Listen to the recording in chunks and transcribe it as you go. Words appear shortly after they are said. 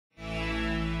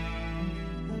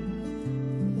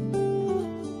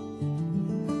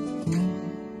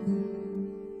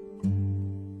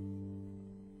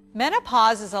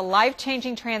Menopause is a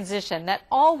life-changing transition that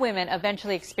all women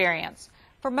eventually experience.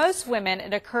 For most women,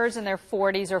 it occurs in their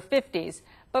 40s or 50s,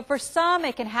 but for some,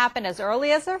 it can happen as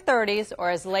early as their 30s or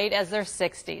as late as their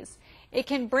 60s. It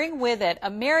can bring with it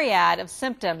a myriad of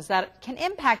symptoms that can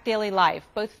impact daily life,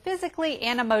 both physically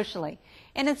and emotionally.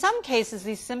 And in some cases,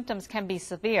 these symptoms can be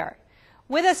severe.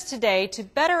 With us today to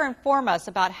better inform us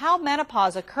about how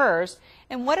menopause occurs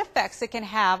and what effects it can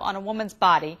have on a woman's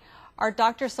body are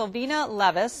Dr. Sylvina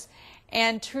Levis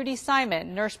and Trudy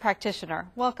Simon, nurse practitioner.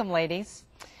 Welcome, ladies.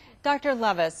 Dr.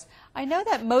 Levis, I know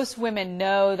that most women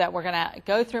know that we're going to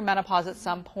go through menopause at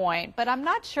some point, but I'm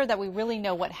not sure that we really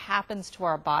know what happens to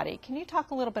our body. Can you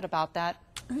talk a little bit about that?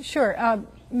 Sure.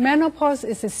 Menopause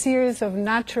is a series of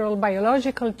natural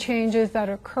biological changes that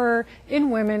occur in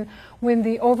women when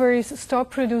the ovaries stop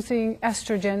producing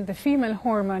estrogen, the female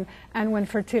hormone, and when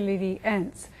fertility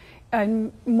ends.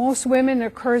 And most women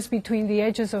occurs between the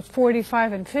ages of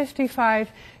 45 and 55,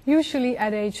 usually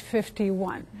at age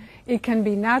 51. It can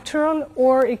be natural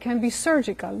or it can be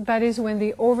surgical. That is when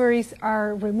the ovaries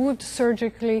are removed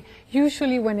surgically,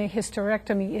 usually when a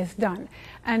hysterectomy is done.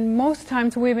 And most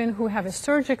times women who have a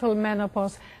surgical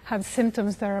menopause have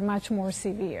symptoms that are much more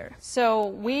severe. So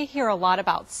we hear a lot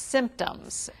about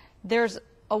symptoms. There's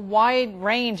a wide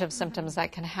range of symptoms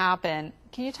that can happen.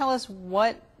 Can you tell us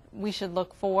what we should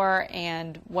look for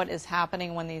and what is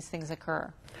happening when these things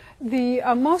occur? The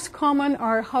most common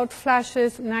are hot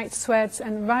flashes, night sweats,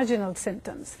 and vaginal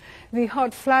symptoms. The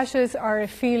hot flashes are a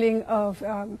feeling of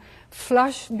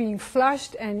being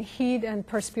flushed and heat and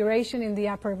perspiration in the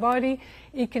upper body.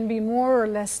 It can be more or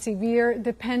less severe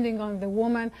depending on the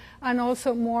woman, and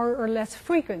also more or less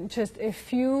frequent, just a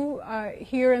few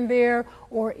here and there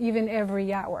or even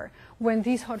every hour. When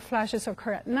these hot flashes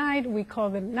occur at night, we call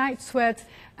them night sweats,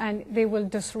 and they will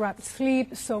disrupt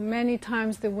sleep. So many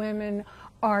times the women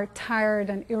are tired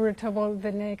and irritable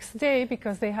the next day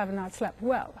because they have not slept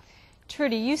well.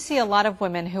 Trudy, you see a lot of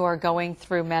women who are going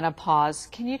through menopause.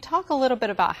 Can you talk a little bit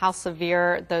about how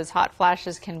severe those hot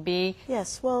flashes can be?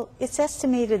 Yes, well, it's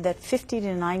estimated that 50 to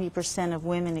 90% of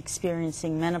women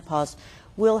experiencing menopause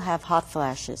will have hot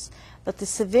flashes, but the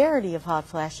severity of hot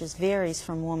flashes varies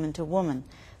from woman to woman.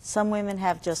 Some women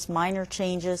have just minor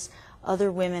changes,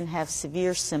 other women have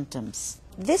severe symptoms.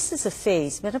 This is a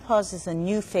phase. Menopause is a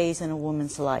new phase in a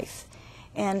woman's life.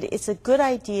 And it's a good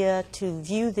idea to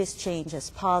view this change as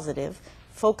positive,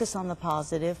 focus on the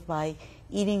positive by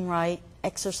eating right,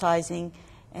 exercising,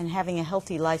 and having a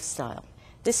healthy lifestyle.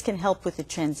 This can help with the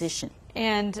transition.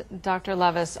 And Dr.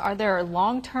 Levis, are there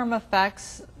long-term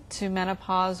effects to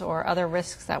menopause or other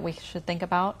risks that we should think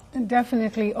about?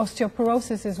 Definitely,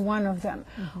 osteoporosis is one of them.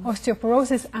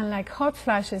 Osteoporosis, unlike hot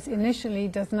flashes, initially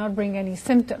does not bring any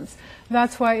symptoms.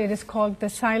 That's why it is called the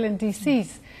silent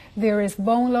disease. There is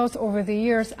bone loss over the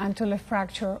years until a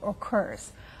fracture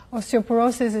occurs.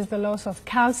 Osteoporosis is the loss of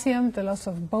calcium, the loss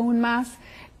of bone mass,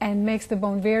 and makes the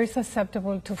bone very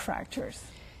susceptible to fractures.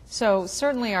 So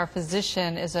certainly our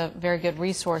physician is a very good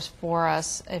resource for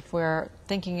us if we're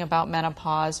thinking about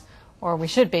menopause, or we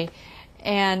should be.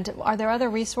 And are there other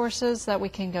resources that we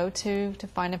can go to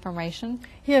find information?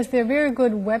 Yes, there are very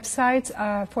good websites.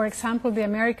 For example, the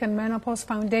American Menopause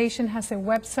Foundation has a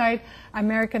website,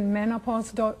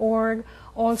 americanmenopause.org.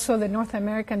 Also, the North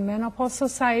American Menopause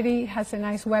Society has a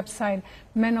nice website,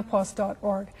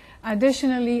 menopause.org.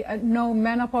 Additionally,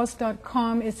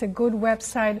 nomenopause.com is a good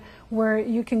website where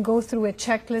you can go through a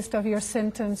checklist of your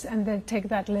symptoms and then take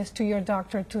that list to your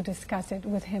doctor to discuss it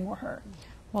with him or her.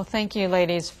 Well, thank you,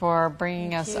 ladies, for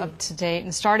bringing us up to date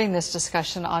and starting this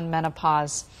discussion on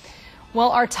menopause.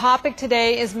 Well, our topic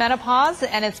today is menopause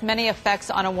and its many effects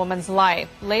on a woman's life.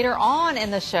 Later on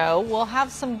in the show, we'll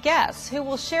have some guests who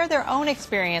will share their own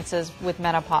experiences with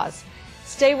menopause.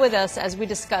 Stay with us as we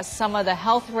discuss some of the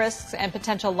health risks and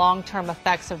potential long-term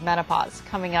effects of menopause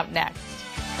coming up next.